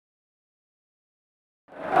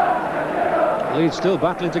Leeds still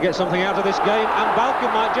battling to get something out of this game, and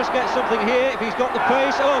Balcombe might just get something here if he's got the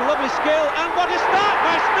pace. Oh, lovely skill, and what a start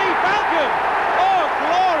by Steve Balcombe! Oh,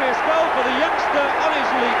 glorious goal for the youngster on his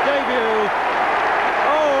league debut.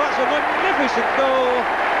 Oh, that's a magnificent goal.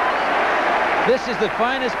 This is the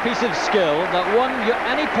finest piece of skill that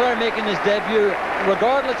any player making his debut,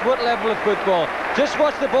 regardless what level of football. Just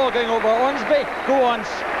watch the ball going over Ormsby. Go on,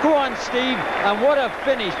 Steve. And what a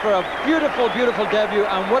finish for a beautiful, beautiful debut,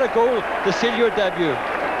 and what a goal to seal your debut.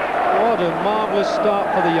 What a marvellous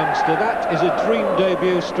start for the youngster. That is a dream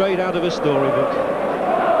debut straight out of a storybook.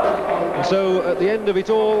 And so, at the end of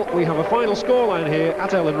it all, we have a final scoreline here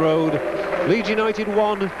at Ellen Road. Leeds United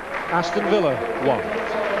 1, Aston Villa 1.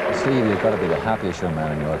 Steve, you've got to be the happiest young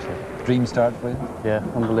man in Yorkshire. Dream start for you? Yeah,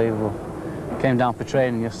 unbelievable. Came down for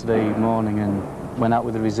training yesterday morning and went out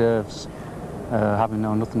with the reserves, having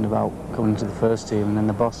known nothing about coming into the first team, and then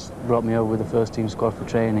the boss brought me over with the first team squad for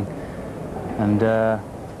training, and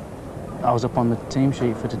I was up on the team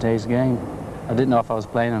sheet for today's game. I didn't know if I was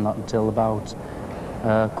playing or not until about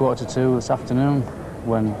 1:45 this afternoon,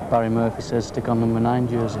 when Barry Murphy says stick on number 9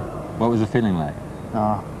 jersey. What was the feeling like?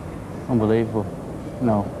 Unbelievable.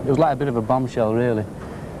 No, it was like a bit of a bombshell, really.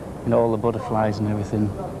 You know, all the butterflies and everything,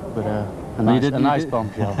 but a nice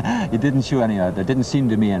bombshell. You didn't show any out there. Didn't seem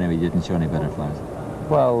to me anyway. You didn't show any butterflies.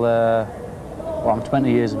 Well, I'm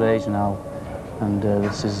 20 years of age now, and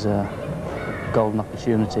this is a golden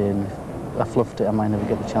opportunity. And if I fluffed it, I might never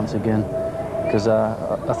get the chance again. Because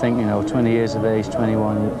I think, you know, 20 years of age,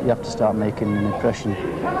 21, you have to start making an impression,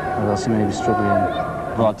 or else you may be struggling.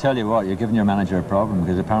 Well, I'll tell you what, you're giving your manager a problem,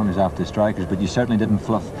 because apparently he's after strikers, but you certainly didn't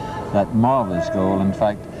fluff that marvellous goal. In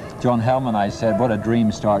fact, John Helm and I said, what a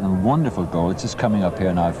dream start and a wonderful goal. It's just coming up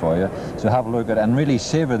here now for you. So have a look at it and really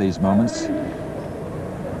savour these moments.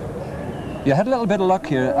 You had a little bit of luck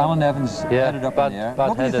here. Alan Evans headed up in the air.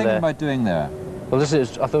 What were you thinking about doing there? Well, I thought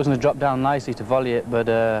it was going to drop down nicely to volley it, but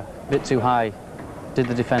a bit too high. Did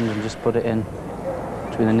the defender and just put it in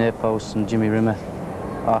between the near post and Jimmy Rimmer.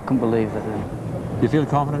 Oh, I couldn't believe it. You feel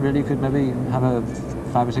confident really you could maybe have a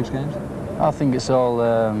 5 or 6 games? I think it's all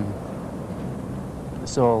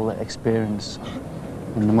experience,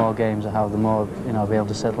 and the more games I have, the more I'll be able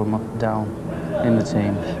to settle down in the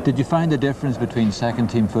team. Did you find the difference between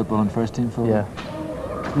second-team football and first-team football? Yeah,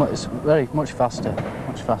 it's very much faster,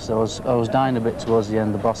 much faster. I was dying a bit towards the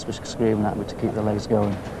end. The boss was screaming at me to keep the legs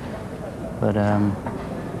going, but a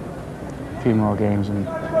few more games and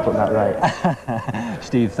put that right.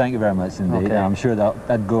 Steve, thank you very much indeed. Okay. I'm sure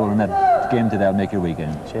that goal and that game today will make your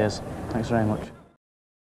weekend. Cheers. Thanks very much.